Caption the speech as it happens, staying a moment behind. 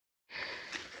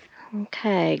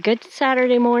Okay, good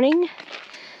Saturday morning.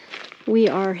 We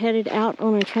are headed out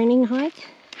on a training hike.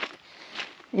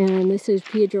 And this is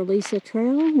Piedra Lisa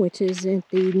Trail, which is at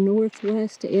the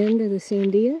northwest end of the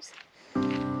Sandias.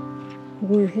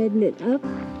 We're heading it up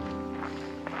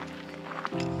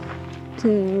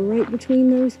to right between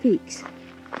those peaks.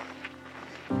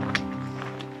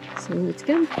 So let's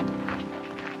go.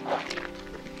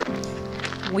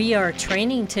 We are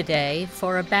training today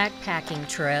for a backpacking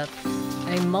trip,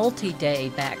 a multi-day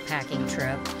backpacking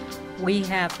trip we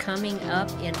have coming up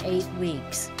in 8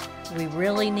 weeks. We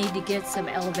really need to get some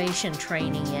elevation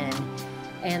training in,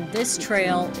 and this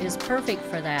trail is perfect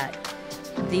for that.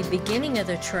 The beginning of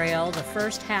the trail, the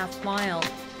first half mile,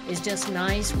 is just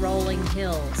nice rolling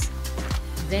hills.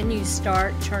 Then you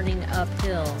start turning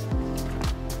uphill.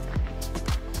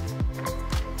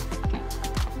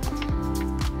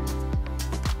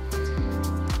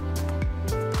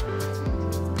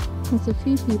 There's a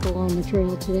few people on the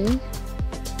trail today.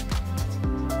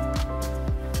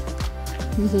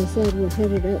 As I said, we're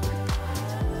headed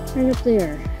up, right up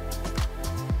there.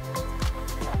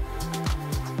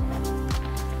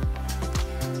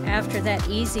 After that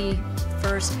easy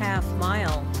first half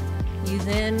mile, you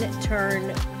then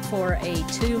turn for a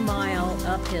 2-mile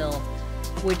uphill,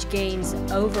 which gains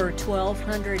over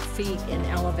 1,200 feet in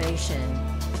elevation.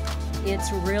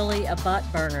 It's really a butt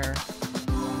burner.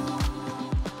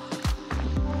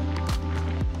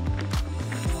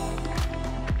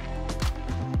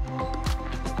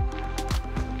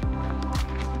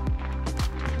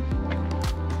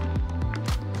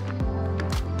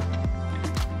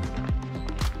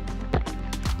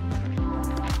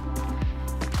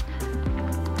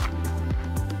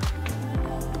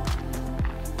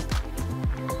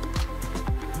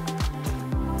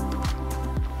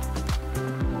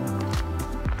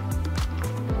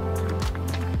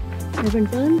 Having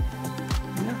fun?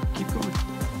 Yeah, keep going.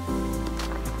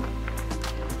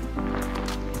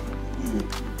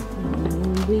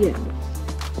 And we go.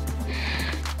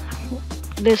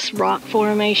 This rock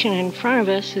formation in front of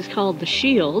us is called the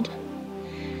Shield.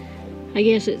 I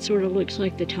guess it sort of looks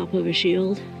like the top of a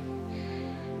shield.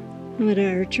 But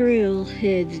our trail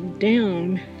heads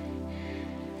down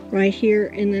right here,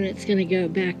 and then it's going to go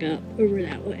back up over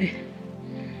that way.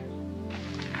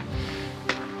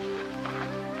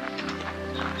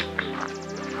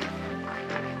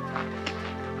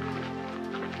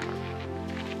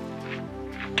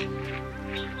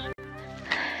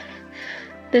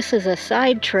 This is a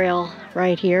side trail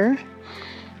right here.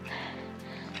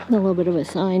 A little bit of a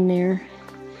sign there.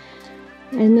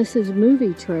 And this is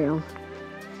movie trail.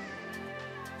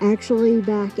 Actually,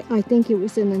 back, I think it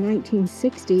was in the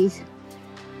 1960s,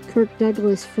 Kirk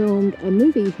Douglas filmed a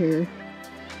movie here.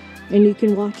 And you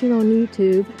can watch it on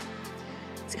YouTube.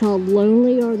 It's called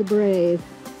Lonely Are the Brave.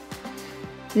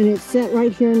 And it's set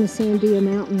right here in the Sandia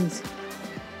Mountains.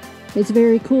 It's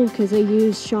very cool because they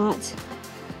use shots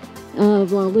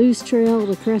of La Luz Trail,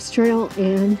 the Crest Trail,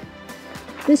 and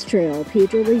this trail,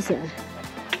 Piedra Lisa.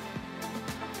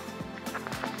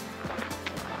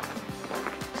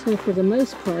 So for the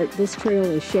most part, this trail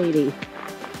is shady,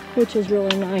 which is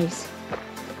really nice.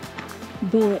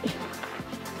 But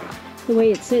the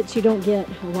way it sits, you don't get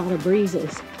a lot of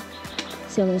breezes.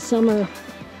 So in the summer,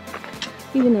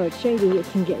 even though it's shady, it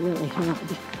can get really hot.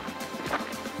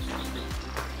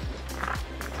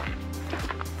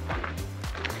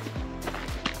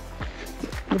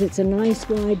 But it's a nice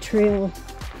wide trail,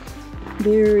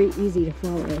 very easy to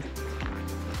follow.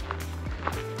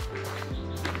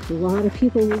 A lot of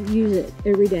people use it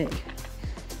every day.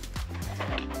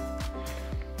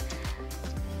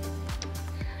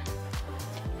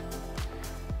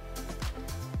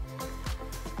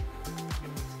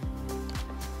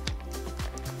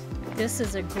 This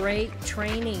is a great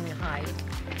training hike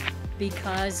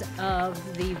because of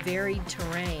the varied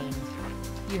terrain.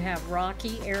 You have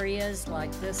rocky areas like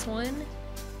this one,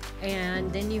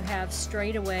 and then you have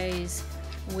straightaways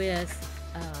with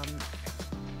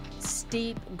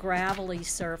steep gravelly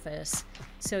surface,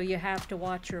 so you have to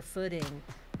watch your footing.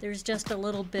 There's just a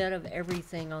little bit of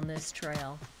everything on this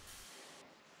trail.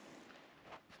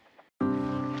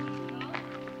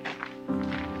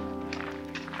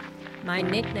 My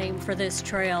nickname for this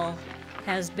trail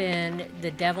has been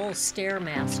the Devil's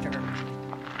Stairmaster.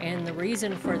 And the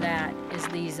reason for that is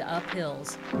these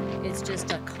uphills. It's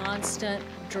just a constant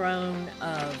drone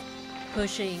of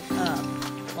pushing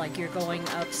up, like you're going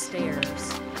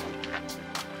upstairs.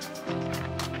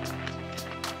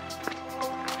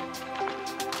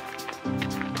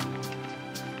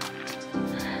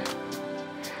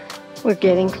 We're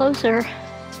getting closer.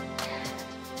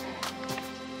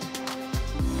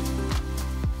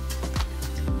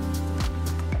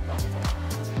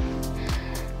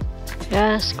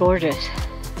 just gorgeous.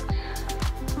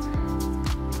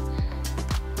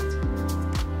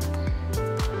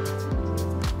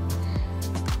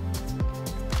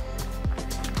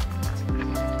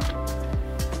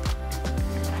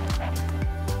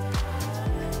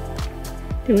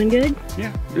 Doing good?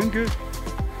 Yeah, doing good.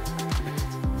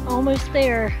 Almost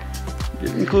there.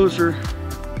 Getting closer.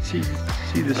 See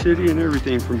the city and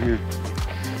everything from here.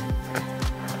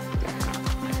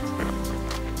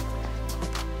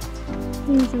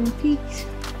 These are peaks.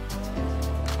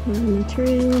 On the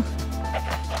trail.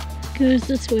 Goes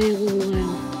this way a little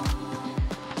while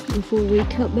before we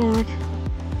cut back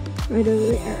right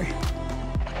over there.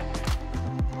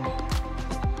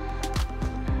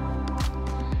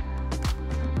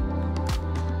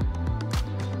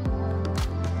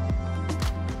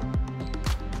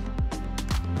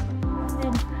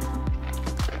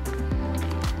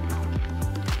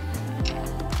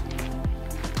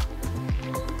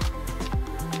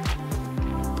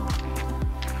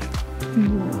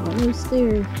 We're almost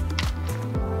there.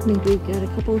 I think we've got a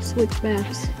couple of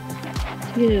switchbacks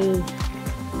to go.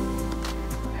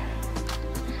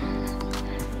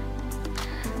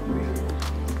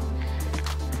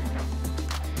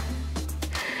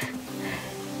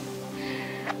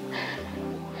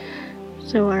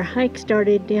 So our hike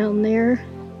started down there,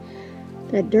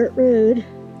 that dirt road.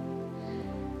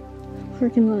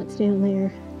 Parking lot's down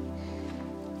there.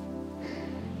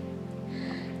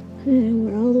 And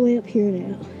we're all the way up here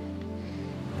now.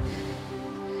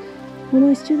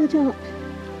 Almost to the top.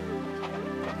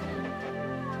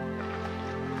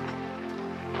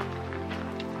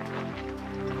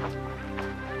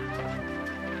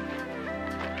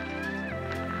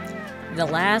 The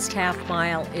last half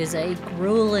mile is a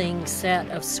grueling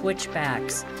set of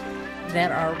switchbacks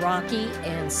that are rocky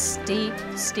and steep,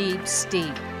 steep,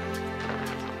 steep.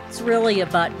 It's really a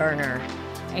butt burner,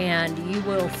 and you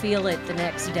will feel it the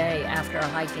next day after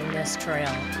hiking this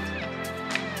trail.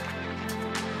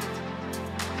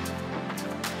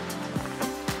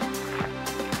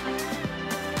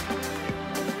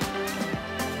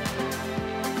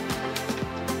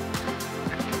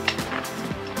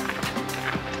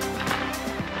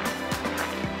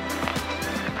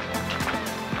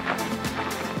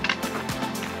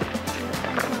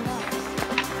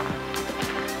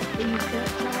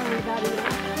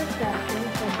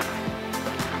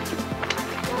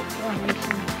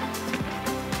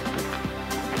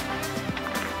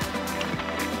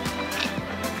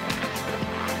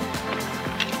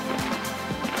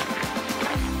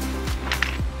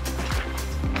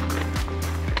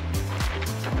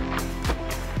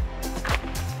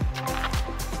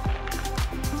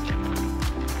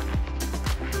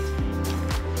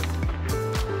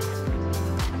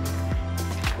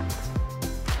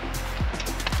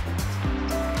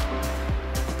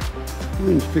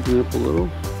 Wind's picking up a little.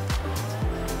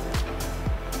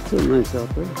 Still nice out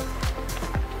there.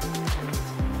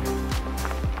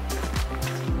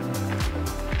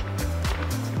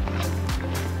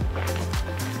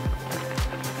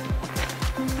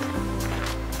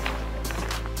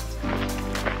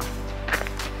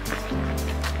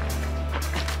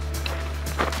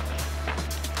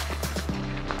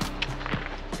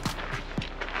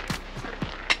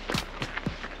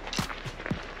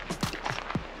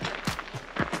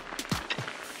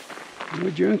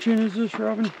 What junction is this,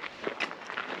 Robin?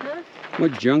 Huh?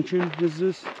 What junction is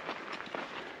this?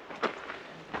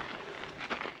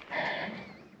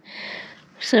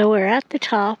 So we're at the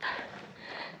top,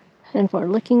 and we're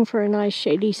looking for a nice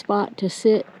shady spot to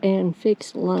sit and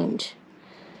fix lunch.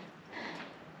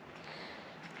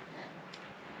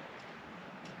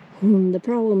 The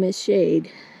problem is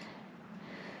shade.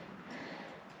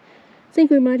 I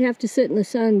think we might have to sit in the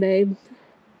sun, babe.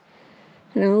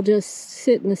 And I'll just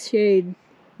sit in the shade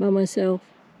by myself.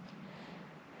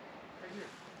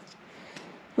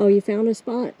 Oh, you found a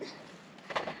spot?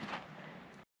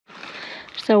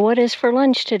 So what is for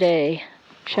lunch today,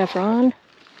 Chef Ron?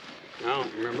 I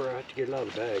don't remember. I have to get it out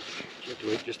of the bag. You have to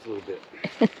wait just a little bit.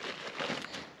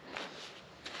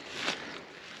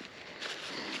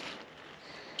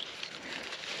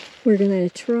 We're gonna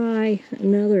try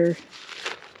another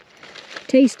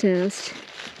taste test.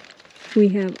 We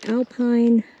have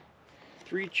Alpine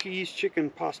 3-cheese chicken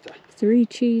pasta.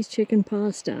 3-cheese chicken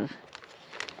pasta.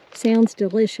 Sounds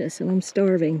delicious, and I'm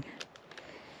starving.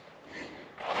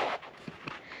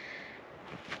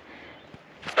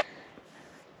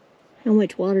 How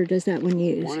much water does that one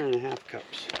use? 1.5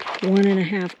 cups.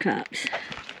 1.5 cups.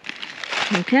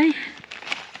 Okay,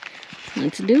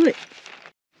 let's do it.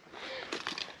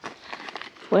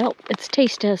 Well, it's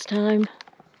taste test time.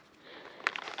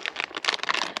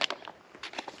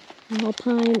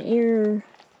 Alpine Air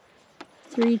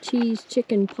 3 cheese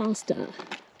chicken pasta.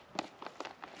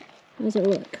 How's it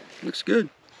look? Looks good.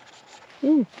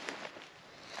 It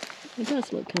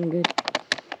does look kind of good.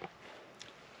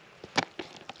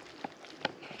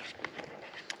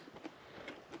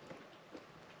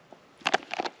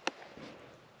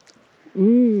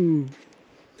 Mmm.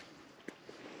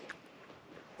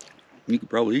 You could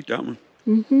probably eat that one.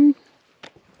 Mm-hmm.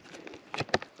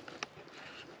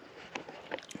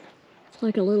 It's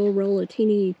like a little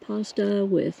rollatini pasta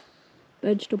with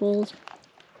vegetables.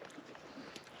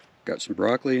 Got some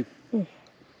broccoli.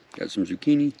 Got some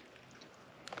zucchini.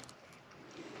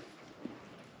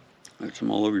 Got some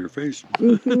all over your face.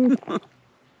 Mm-hmm.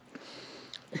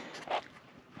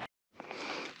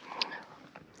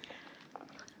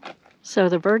 So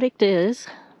the verdict is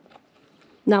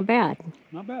not bad.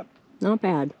 Not bad. Not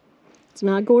bad. It's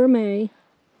not gourmet,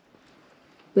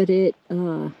 but it's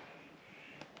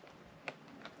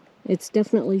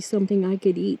definitely something I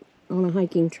could eat on a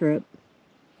hiking trip.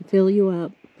 Fill you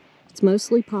up. It's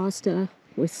mostly pasta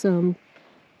with some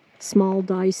small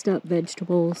diced up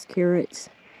vegetables, carrots,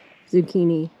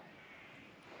 zucchini.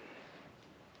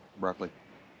 Broccoli.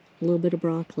 A little bit of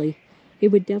broccoli. It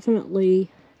would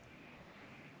definitely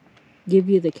give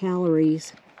you the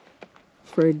calories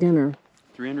for a dinner.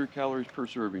 300 calories per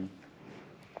serving.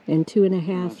 And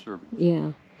 2.5. Serving.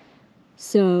 Yeah.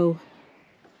 So,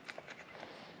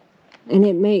 and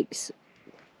it makes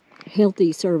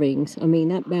healthy servings. I mean,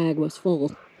 that bag was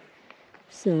full.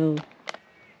 So,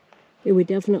 it would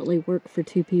definitely work for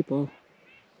 2 people.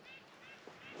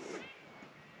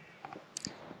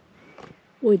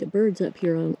 Boy, the birds up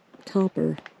here on top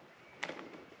are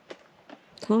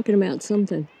talking about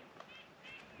something.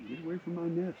 Get away from my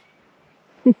nest.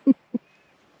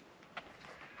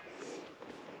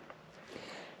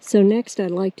 So next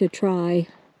I'd like to try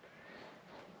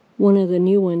one of the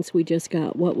new ones we just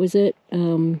got. What was it? This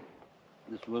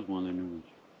was one of the new ones.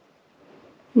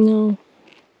 No.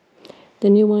 The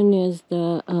new one is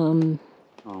the,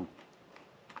 Oh.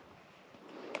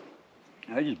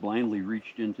 I just blindly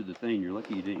reached into the thing. You're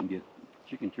lucky you didn't get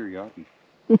chicken teriyaki.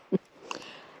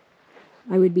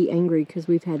 I would be angry because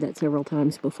we've had that several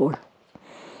times before.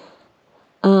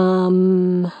 I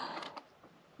don't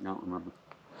remember.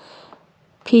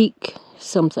 Peak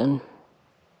something.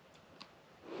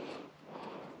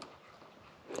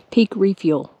 Peak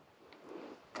Refuel.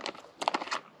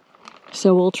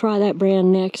 So we'll try that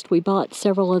brand next. We bought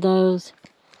several of those.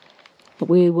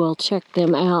 We will check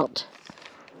them out.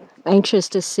 Anxious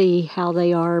to see how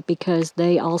they are because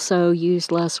they also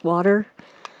use less water,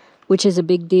 which is a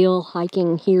big deal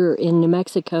hiking here in New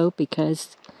Mexico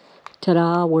because,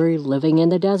 ta-da, we're living in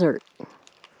the desert.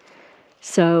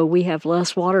 So we have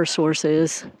less water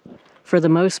sources for the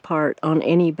most part on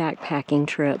any backpacking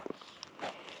trip.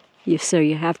 So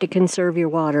you have to conserve your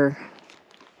water.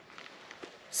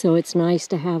 So it's nice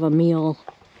to have a meal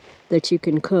that you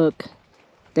can cook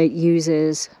that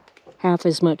uses half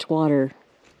as much water.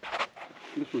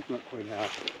 This one's not quite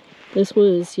half. This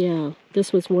was, yeah,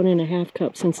 this was 1.5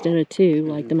 cups instead of 2,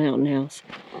 like the Mountain House.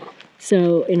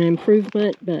 So an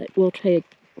improvement, but we'll try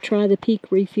the Peak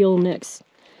Refuel next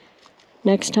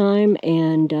time,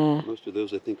 and Most of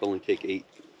those I think only take 8.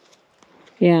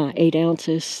 yeah, 8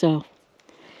 ounces. So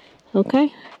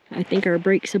okay, I think our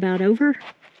break's about over,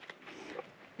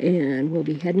 and we'll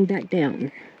be heading back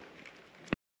down.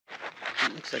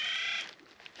 It looks like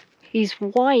He's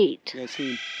white. I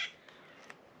see.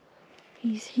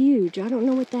 He's huge. I don't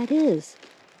know what that is.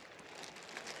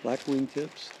 Black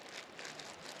wingtips.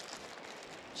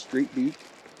 Straight beak.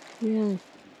 Yeah.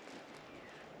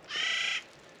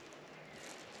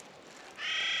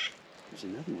 There's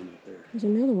another one up there. There's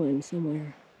another one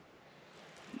somewhere.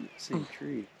 Same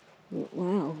tree.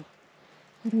 Wow.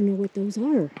 I don't know what those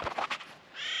are.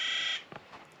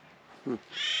 Huh.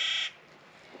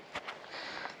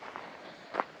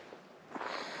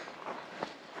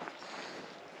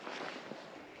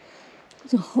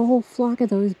 There's a whole flock of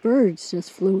those birds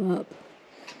just flew up.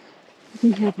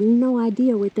 We have no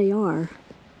idea what they are.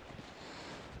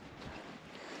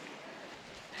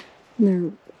 And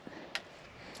they're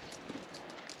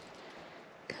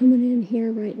coming in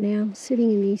here right now,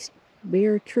 sitting in these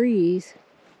bare trees.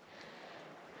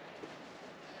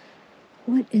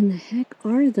 What in the heck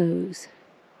are those?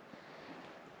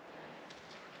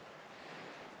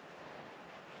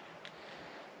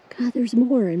 God, there's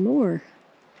more and more.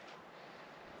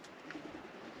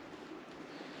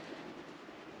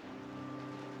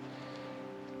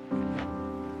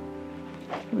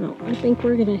 Well, I think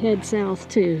we're gonna head south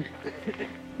too.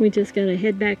 We just gotta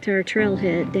head back to our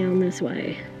trailhead down this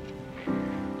way.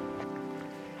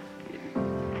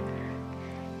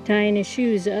 Tying his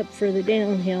shoes up for the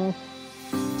downhill.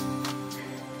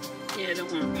 Yeah, I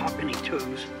don't want to pop any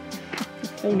toes.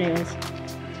 Toenails.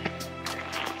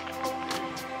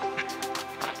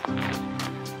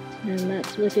 And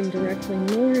that's looking directly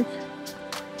north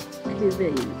to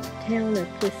the town of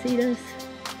Placitas.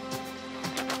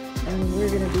 And we're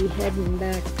going to be heading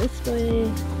back this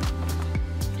way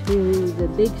to the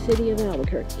big city of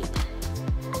Albuquerque.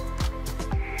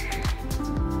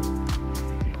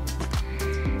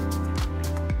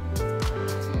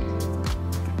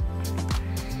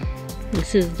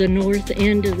 This is the north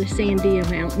end of the Sandia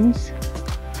Mountains,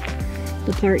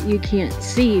 the part you can't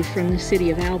see from the city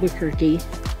of Albuquerque.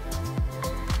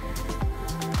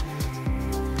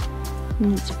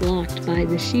 And it's blocked by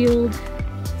the shield,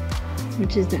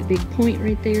 which is that big point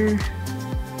right there.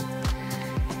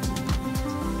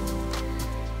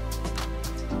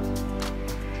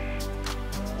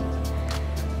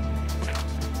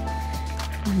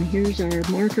 And here's our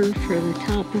marker for the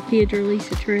top of Piedra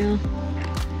Lisa Trail.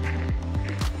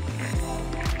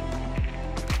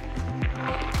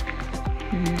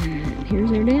 And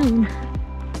here's our down.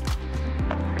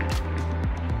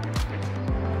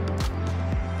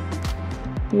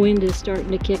 Wind is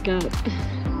starting to kick up.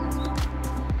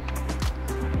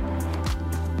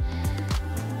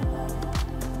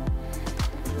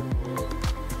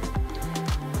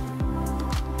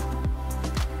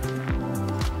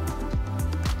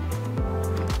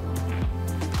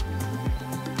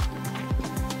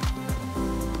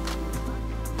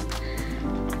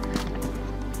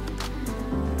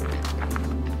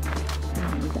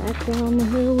 Back down the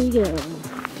hill we go.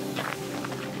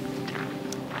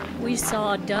 We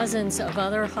saw dozens of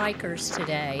other hikers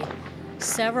today.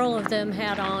 Several of them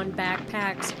had on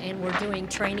backpacks and were doing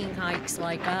training hikes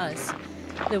like us.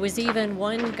 There was even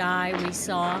one guy we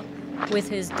saw with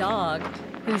his dog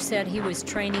who said he was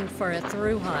training for a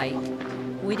through hike.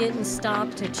 We didn't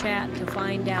stop to chat to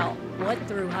find out what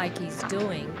through hike he's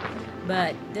doing,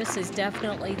 but this is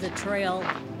definitely the trail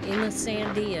in the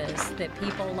Sandias that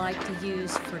people like to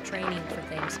use for training for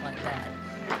things like that.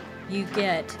 You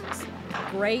get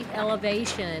great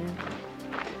elevation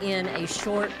in a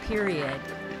short period.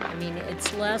 I mean,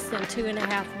 it's less than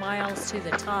 2.5 miles to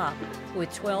the top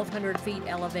with 1,200 feet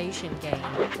elevation gain.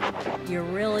 You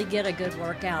really get a good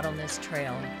workout on this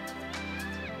trail.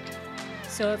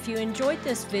 So if you enjoyed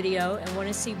this video and want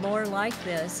to see more like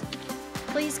this,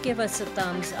 please give us a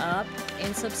thumbs up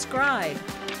and subscribe.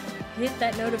 Hit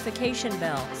that notification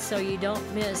bell so you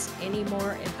don't miss any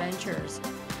more adventures.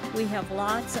 We have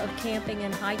lots of camping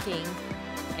and hiking,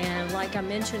 and like I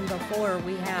mentioned before,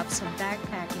 we have some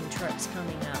backpacking trips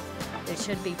coming up that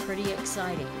should be pretty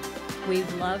exciting.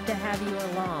 We'd love to have you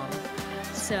along.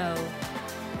 So,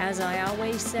 as I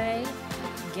always say,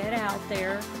 get out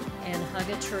there and hug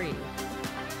a tree.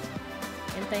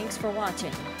 And thanks for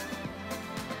watching.